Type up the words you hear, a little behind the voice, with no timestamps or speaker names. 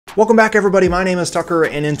Welcome back, everybody. My name is Tucker,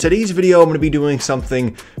 and in today's video, I'm going to be doing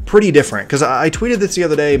something pretty different because I tweeted this the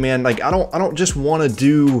other day, man. Like, I don't just want to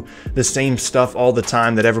do the same stuff all the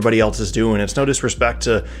time that everybody else is doing. It's no disrespect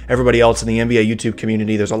to everybody else in the NBA YouTube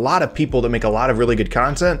community. There's a lot of people that make a lot of really good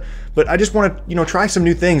content, but I just want to, try some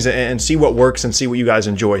new things and see what works and see what you guys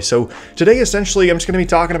enjoy. So today, essentially, I'm just going to be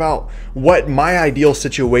talking about what my ideal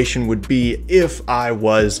situation would be if I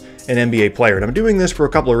was an NBA player. And I'm doing this for a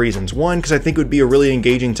couple of reasons. One, because I think it would be a really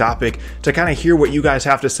engaging topic to kind of hear what you guys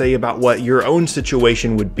have to say about what your own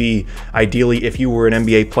situation would be ideally if you were an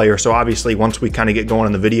NBA player. So obviously, once we kind of get going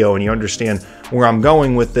on the video and you understand where I'm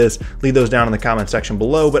going with this, leave those down in the comment section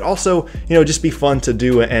below. But also, just be fun to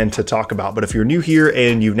do and to talk about. But if you're new here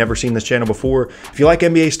and you've never seen this channel before, if you like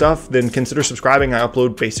NBA stuff, then consider subscribing. I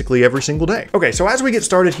upload basically every single day. Okay, so as we get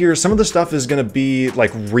started here, some of the stuff is going to be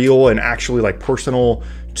like real and actually like personal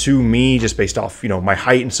to me, just based off, my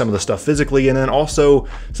height and some of the stuff physically. And then also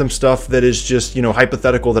some stuff that is just,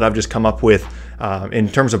 hypothetical that I've just come up with in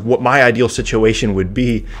terms of what my ideal situation would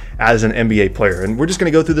be as an NBA player. And we're just going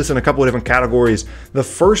to go through this in a couple of different categories. The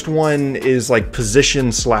first one is like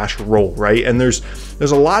position / role, right? And there's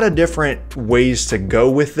a lot of different ways to go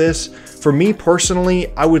with this. For me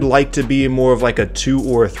personally, I would like to be more of like a 2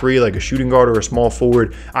 or a 3, like a shooting guard or a small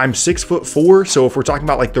forward. I'm 6'4", so if we're talking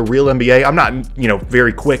about like the real NBA, I'm not,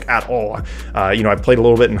 very quick at all. I played a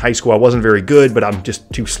little bit in high school. I wasn't very good, but I'm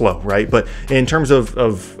just too slow, right? But in terms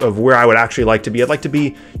of where I would actually like to be, I'd like to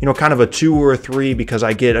be, kind of a 2 or a 3 because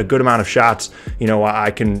I get a good amount of shots.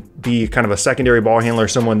 I can be kind of a secondary ball handler,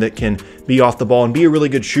 someone that can be off the ball and be a really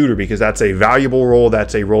good shooter because that's a valuable role.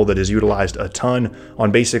 That's a role that is utilized a ton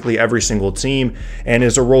on basically every single team, and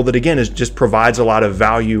is a role that again just provides a lot of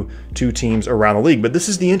value to teams around the league. But this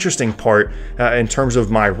is the interesting part in terms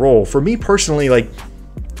of my role. For me personally, like,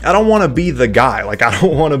 I don't want to be the guy. Like, I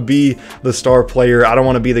don't want to be the star player. I don't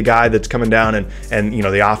want to be the guy that's coming down and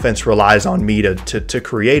the offense relies on me to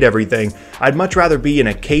create everything. I'd much rather be an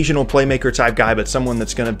occasional playmaker type guy, but someone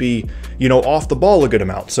that's going to be, off the ball a good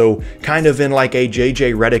amount. So kind of in like a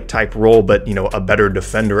JJ Redick type role, but, a better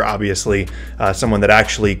defender, obviously, someone that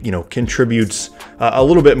actually, contributes a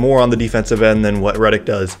little bit more on the defensive end than what Redick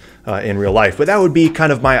does in real life. But that would be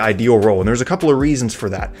kind of my ideal role. And there's a couple of reasons for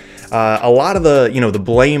that. A lot of the, the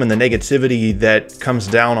blame and the negativity that comes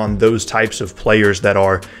down on those types of players that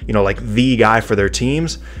are, like the guy for their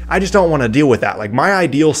teams, I just don't want to deal with that. Like, my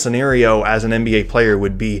ideal scenario as an NBA player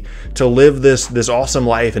would be to live this awesome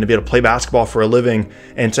life and to be able to play basketball for a living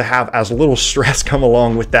and to have as little stress come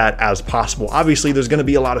along with that as possible. Obviously, there's going to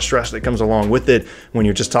be a lot of stress that comes along with it when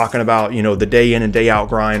you're just talking about, the day in and day out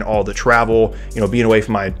grind, all the travel, being away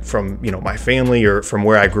from my family or from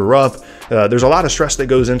where I grew up. There's a lot of stress that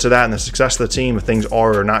goes into that and the success of the team if things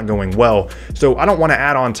are not going well. So I don't want to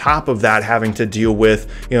add on top of that having to deal with,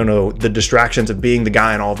 the distractions of being the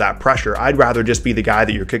guy and all of that pressure. I'd rather just be the guy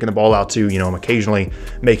that you're kicking the ball out to, I'm occasionally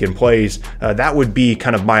making plays. That would be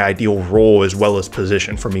kind of my ideal role as well as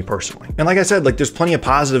position for me personally. And like I said, like, there's plenty of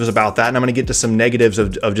positives about that, and I'm going to get to some negatives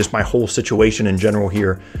of just my whole situation in general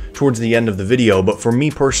here towards the end of the video. But for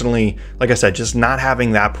me personally, like I said, just not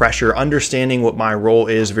having that pressure, understanding what my role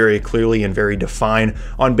is very clearly and very defined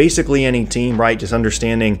on basically any team, right? Just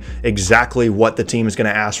understanding exactly what the team is going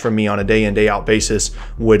to ask from me on a day in, day out basis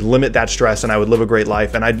would limit that stress, and I would live a great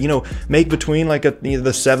life. And I'd, make between like the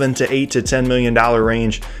 $7 to $8 to $10 million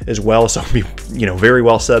range as well. So I'd be, very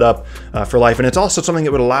well set up for life. And it's also something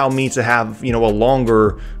that would allow me to have, a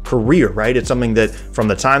longer career, right? It's something that from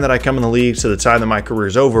the time that I come in the league to the time that my career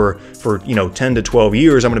is over for, 10 to 12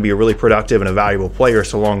 years, I'm going to be a really productive and a valuable player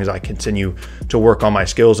so long as I continue to work on my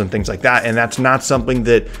skills and things like that. And that's not something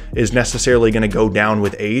that is necessarily going to go down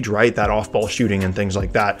with age, right? That off-ball shooting and things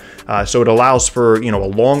like that. So it allows for, a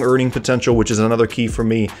long earning potential, which is another key for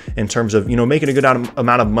me in terms of, making a good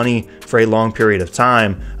amount of money for a long period of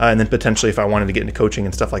time. And then potentially if I wanted to get into coaching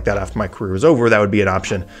and stuff like that after my career was over, that would be an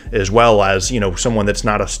option, as well as, someone that's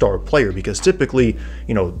not a star player, because typically,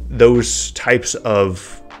 those types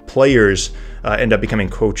of players end up becoming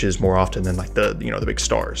coaches more often than like the big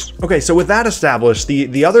stars. Okay, so with that established,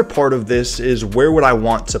 the other part of this is where would I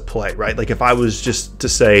want to play, right? Like, if I was just to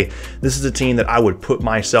say this is a team that I would put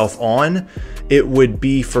myself on, it would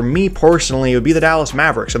be, for me personally, it would be the Dallas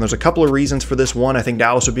Mavericks. And there's a couple of reasons for this. One, I think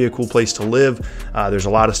Dallas would be a cool place to live. There's a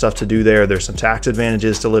lot of stuff to do there. There's some tax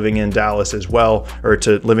advantages to living in Dallas as well, or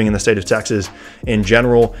to living in the state of Texas in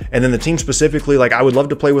general. And then the team specifically, like, I would love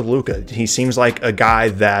to play with Luka. He seems like a guy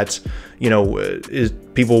that, is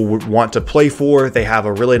people would want to play for. They have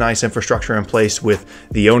a really nice infrastructure in place with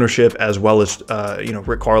the ownership, as well as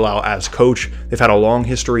Rick Carlisle as coach. They've had a long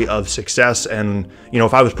history of success, and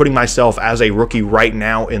if I was putting myself as a rookie right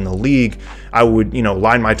now in the league, I would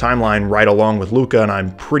line my timeline right along with Luka, and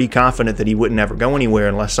I'm pretty confident that he wouldn't ever go anywhere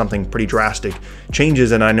unless something pretty drastic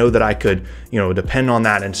changes. And I know that I could depend on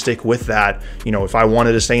that and stick with that if I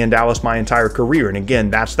wanted to stay in Dallas my entire career. And again,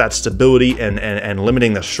 that's that stability and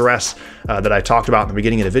limiting the stress that I talked about in the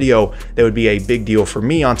beginning of the video. That would be a big deal for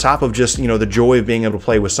me, on top of just the joy of being able to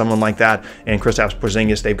play with someone like that and Kristaps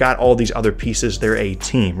Porzingis. They've got all these other pieces. They're a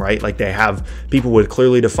team, right? Like, they have people with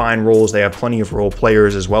clearly defined roles. They have plenty of role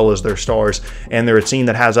players as well as their stars, and they're a team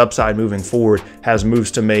that has upside moving forward, has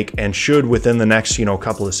moves to make, and should within the next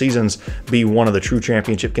couple of seasons be one of the true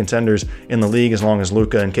championship contenders in the league, as long as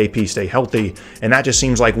Luka and KP stay healthy. And that just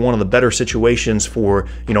seems like one of the better situations for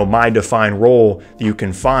my defined role that you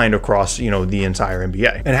can find across the entire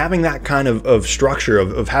NBA. And having that kind of structure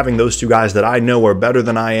of having those two guys that I know are better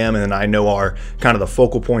than I am, and I know are kind of the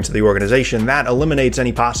focal points of the organization, that eliminates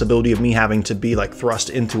any possibility of me having to be like thrust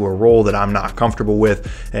into a role that I'm not comfortable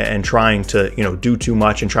with, and trying to do too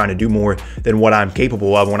much and trying to do more than what I'm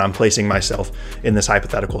capable of when I'm placing myself in this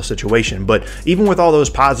hypothetical situation. But even with all those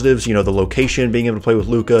positives, the location, being able to play with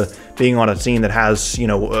Luka, being on a team that has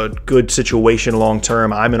a good situation long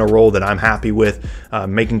term, I'm in a role that I'm happy with,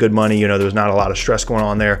 making good money, there's not a lot of stress going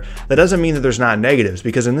on there. That doesn't mean that there's not negatives,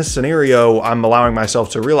 because in this scenario, I'm allowing myself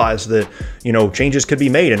to realize that changes could be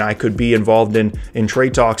made, and I could be involved in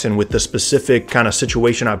trade talks. And with the specific kind of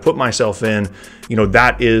situation I put myself in,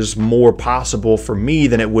 that is more possible for me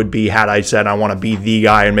than it would be had I said I want to be the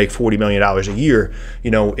guy and make $40 million a year.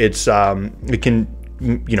 It can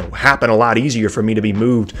happen a lot easier for me to be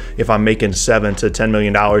moved if I'm making $7 to $10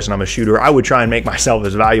 million and I'm a shooter. I would try and make myself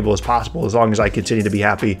as valuable as possible, as long as I continue to be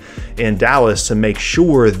happy in Dallas, to make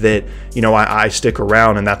sure that I stick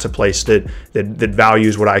around, and that's a place that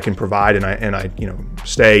values what I can provide, and I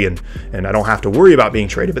stay, and I don't have to worry about being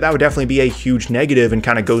traded. But that would definitely be a huge negative, and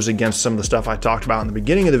kind of goes against some of the stuff I talked about in the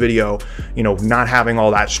beginning of the video. Not having all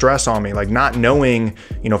that stress on me, like not knowing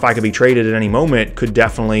if I could be traded at any moment, could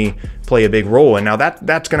definitely play a big role. And now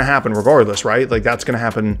that's going to happen regardless, right? Like, that's going to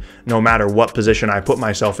happen no matter what position I put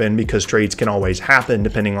myself in, because trades can always happen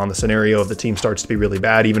depending on the scenario. If the team starts to be really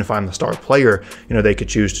bad, even if I'm the star player, they could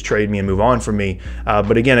choose to trade me and move on from me.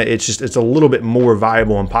 But again, it's a little bit more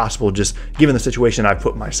viable and possible, just given the situation I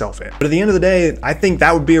put myself in. But at the end of the day, I think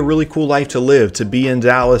that would be a really cool life to live, to be in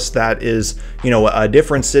Dallas. That is, a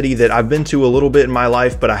different city that I've been to a little bit in my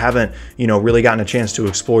life, but I haven't, really gotten a chance to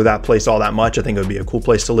explore that place all that much. I think it would be a cool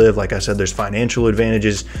place to live. Like I said, there's financial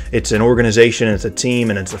advantages. It's an organization, it's a team,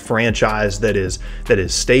 and it's a franchise that is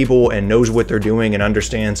stable and knows what they're doing and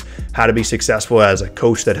understands how to be successful, as a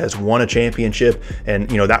coach that has won a championship. And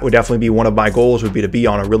that would definitely be one of my goals, would be to be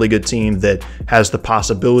on a really good team that has the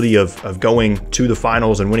possibility of going to the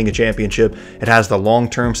finals and winning a championship. It has the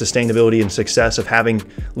long-term sustainability and success of having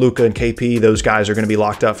Luka and KP. Those guys are going to be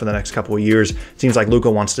locked up for the next couple of years. It seems like Luka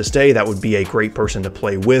wants to stay. That would be a great person to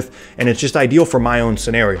play with, and it's just ideal for my own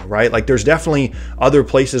scenario, right? Like, there's definitely other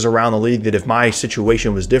places around the league that if my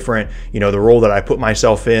situation was different, the role that I put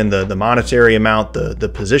myself in, the monetary amount,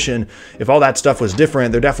 the position, if all that stuff was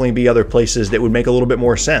different, there'd definitely be other places that would make a little bit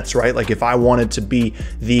more sense, right? Like, if I wanted to be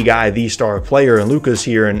the guy, the star player, and Luka's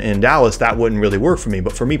here in Dallas, that wouldn't really work for me.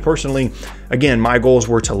 But for me personally, again, my goals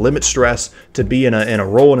were to limit stress, to be in a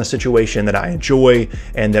role, in a situation that I enjoy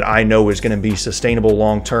and that I know is going to be sustainable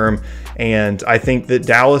long term. And I think that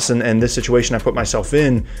Dallas and this situation I put myself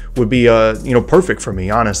in would be perfect for me,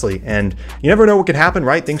 honestly. And you never know what could happen,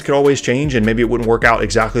 right? Things could always change, and maybe it wouldn't work out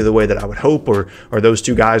exactly the way that I would hope, or those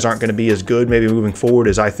two guys aren't going to be as good maybe moving forward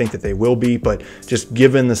as I think that they will be. But just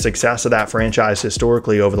given the success of that franchise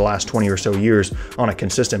historically over the last 20 or so years on a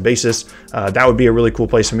consistent basis, that would be a really cool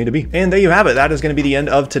place for me to be. And there you have it. That is going to be the end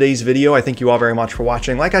of today's video. I thank you all very much for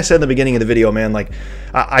watching. Like I said in the beginning of the video, man, like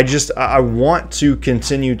I want to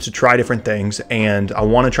continue to try different things, and I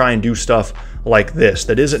want to try and do stuff like this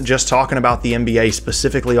that isn't just talking about the NBA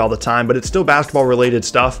specifically all the time, but it's still basketball related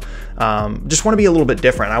stuff. Just want to be a little bit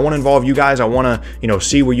different. I want to involve you guys. I want to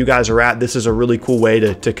see where you guys are at. This is a really cool way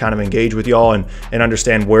to kind of engage with y'all and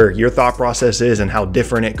understand where your thought process is and how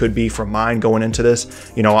different it could be from mine going into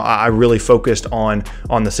this. I really focused on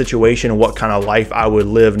the situation and what kind of life I would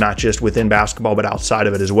live, not just within basketball but outside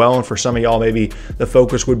of it as well. And for some of y'all, maybe the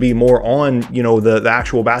focus would be more on the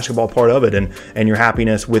actual basketball part of it and your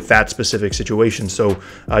happiness with that specific situation. So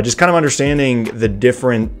just kind of understanding the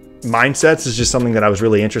different mindsets is just something that I was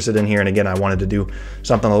really interested in here. And again, I wanted to do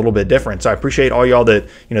something a little bit different. So I appreciate all y'all that,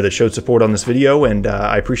 that showed support on this video, and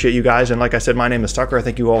I appreciate you guys. And like I said, my name is Tucker. I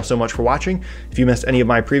thank you all so much for watching. If you missed any of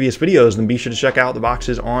my previous videos, then be sure to check out the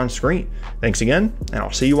boxes on screen. Thanks again, and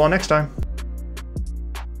I'll see you all next time.